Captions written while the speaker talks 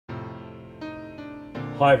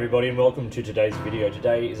Hi everybody and welcome to today's video.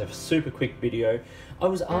 Today is a super quick video. I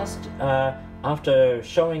was asked after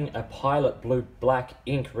showing a Pilot Blue Black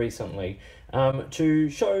ink recently to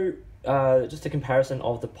show just a comparison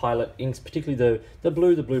of the Pilot inks, particularly the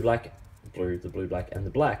blue, the blue black, and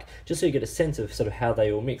the black, just so you get a sense of sort of how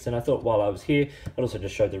they all mix. And I thought while I was here I'd also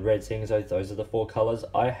just show the red, seeing as those are the four colours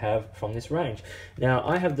I have from this range. Now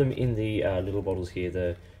I have them in the little bottles here,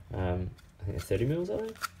 the I think they're 30 mils, are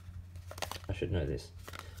they? I should know this.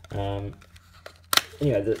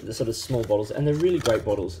 Anyway, the sort of small bottles, and they're really great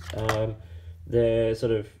bottles. They're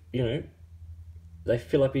sort of, you know, they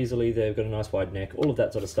fill up easily, they've got a nice wide neck, all of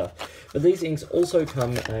that sort of stuff. But these inks also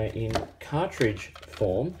come in cartridge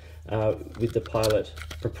form with the Pilot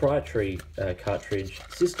proprietary cartridge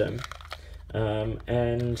system,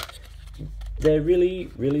 and they're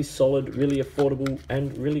really solid, really affordable,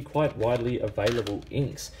 and really quite widely available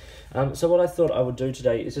inks. So what I thought I would do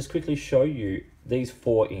today is just quickly show you these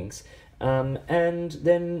four inks, and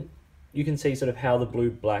then you can see sort of how the blue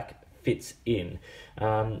black fits in,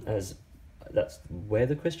 as that's where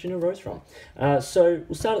the question arose from. So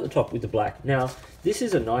we'll start at the top with the black. Now this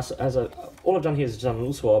is a nice, all I've done here is done a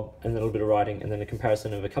little swab and a little bit of writing, and then a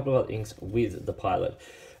comparison of a couple of other inks with the Pilot.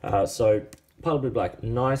 So Pilot Blue Black,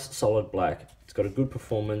 nice solid black. It's got a good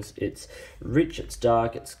performance, it's rich, it's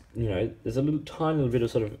dark, it's, you know, there's a tiny little bit of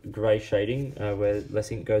sort of grey shading where less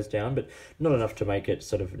ink goes down, but not enough to make it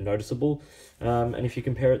sort of noticeable. And if you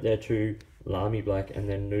compare it there to Lamy Black and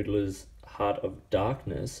then Noodler's Heart of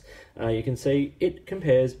Darkness, you can see it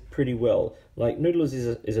compares pretty well. Like Noodler's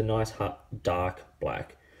is a nice dark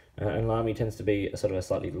black, and Lamy tends to be a sort of a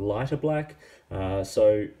slightly lighter black,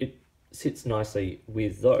 so it sits nicely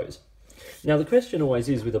with those. Now the question always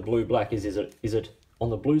is with a blue black is it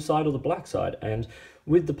on the blue side or the black side? And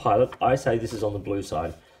with the Pilot, I say this is on the blue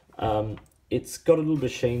side. It's got a little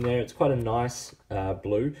bit of sheen there. It's quite a nice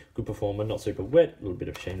blue, good performer, not super wet, a little bit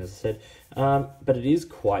of sheen as I said, but it is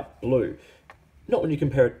quite blue. Not when you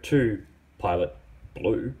compare it to Pilot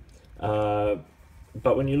Blue,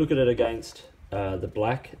 but when you look at it against the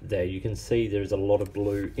black there, you can see there's a lot of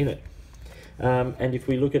blue in it. And if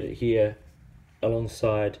we look at it here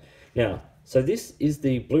alongside, now, so this is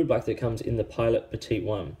the blue black that comes in the Pilot Petite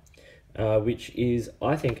One, which is,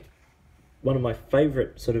 I think, one of my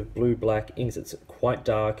favourite sort of blue black inks. It's quite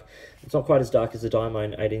dark. It's not quite as dark as the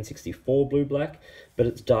Diamine 1864 blue black, but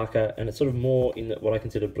it's darker and it's sort of more in what I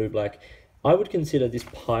consider blue black. I would consider this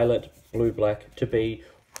Pilot Blue Black to be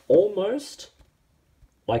almost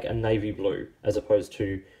like a navy blue as opposed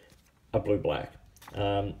to a blue black.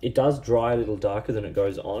 It does dry a little darker than it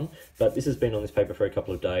goes on, but this has been on this paper for a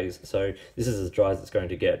couple of days, so this is as dry as it's going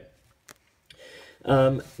to get.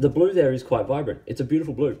 The blue there is quite vibrant. It's a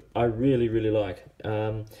beautiful blue. I really like.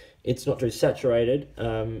 It's not too saturated,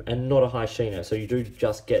 and not a high sheener, so you do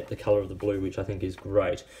just get the colour of the blue, which I think is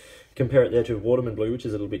great. Compare it there to Waterman Blue, which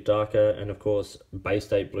is a little bit darker, and of course Bay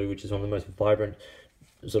State Blue, which is one of the most vibrant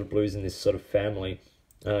sort of blues in this sort of family.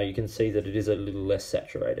 You can see that it is a little less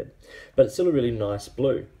saturated, but it's still a really nice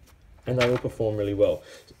blue, and they all perform really well.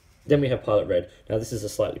 Then we have Pilot Red. Now this is a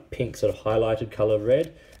slightly pink sort of highlighted colour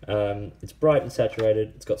red. It's bright and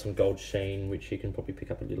saturated. It's got some gold sheen, which you can probably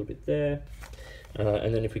pick up a little bit there.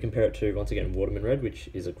 And then if we compare it to, once again, Waterman Red, which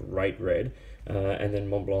is a great red, and then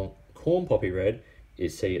Mont Blanc Corn Poppy Red, you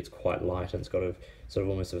see it's quite light and it's got a sort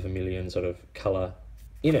of almost a vermilion sort of colour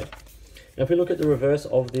in it. Now if we look at the reverse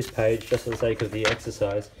of this page, just for the sake of the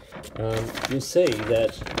exercise, you'll see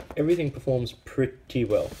that everything performs pretty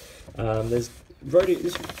well. This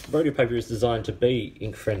rodeo paper is designed to be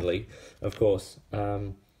ink friendly, of course.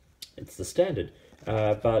 It's the standard,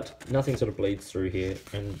 but nothing sort of bleeds through here,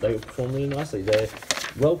 and they perform really nicely. They're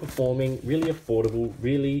well performing, really affordable,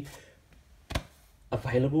 really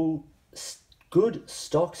available, good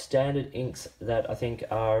stock standard inks that I think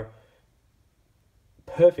are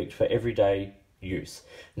perfect for everyday use.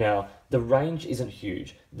 Now, the range isn't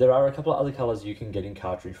huge. There are a couple of other colours you can get in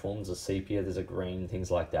cartridge form. There's a sepia, there's a green,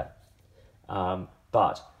 things like that.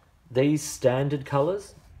 But these standard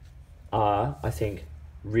colours are, I think,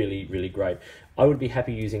 really great. I would be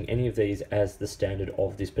happy using any of these as the standard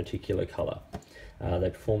of this particular colour. They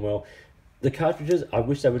perform well. The cartridges, I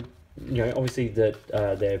wish they would, you know, obviously that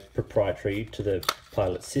they're proprietary to the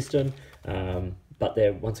Pilot system, but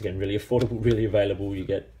they're, once again, really affordable, really available. You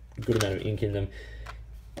get a good amount of ink in them.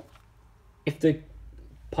 If the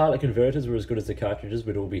Pilot converters were as good as the cartridges,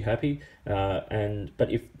 we'd all be happy. But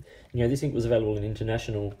if, you know, this ink was available in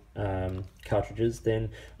international cartridges,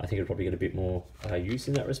 then I think it'd probably get a bit more use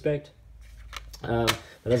in that respect. But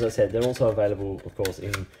as I said, they're also available, of course,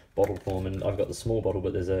 in bottle form, and I've got the small bottle,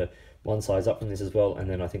 but there's a one size up from this as well, and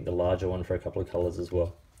then I think the larger one for a couple of colours as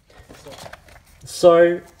well.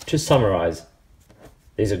 So, to summarise,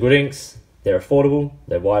 these are good inks, they're affordable,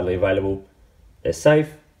 they're widely available, they're safe.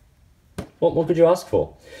 What more could you ask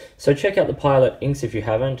for? So check out the Pilot inks if you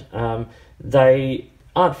haven't. They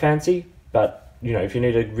aren't fancy, but you know, if you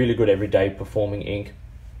need a really good everyday performing ink,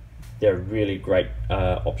 they're a really great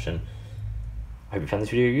option. I hope you found this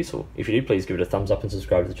video useful. If you did, please give it a thumbs up and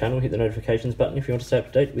subscribe to the channel. Hit the notifications button if you want to stay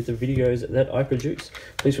up to date with the videos that I produce.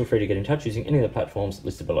 Please feel free to get in touch using any of the platforms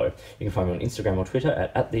listed below. You can find me on Instagram or Twitter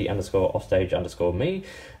at @the_offstage_me.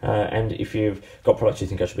 And if you've got products you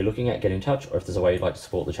think I should be looking at, get in touch. Or if there's a way you'd like to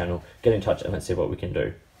support the channel, get in touch and let's see what we can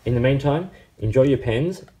do. In the meantime, enjoy your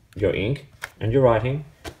pens, your ink, and your writing,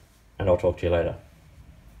 and I'll talk to you later.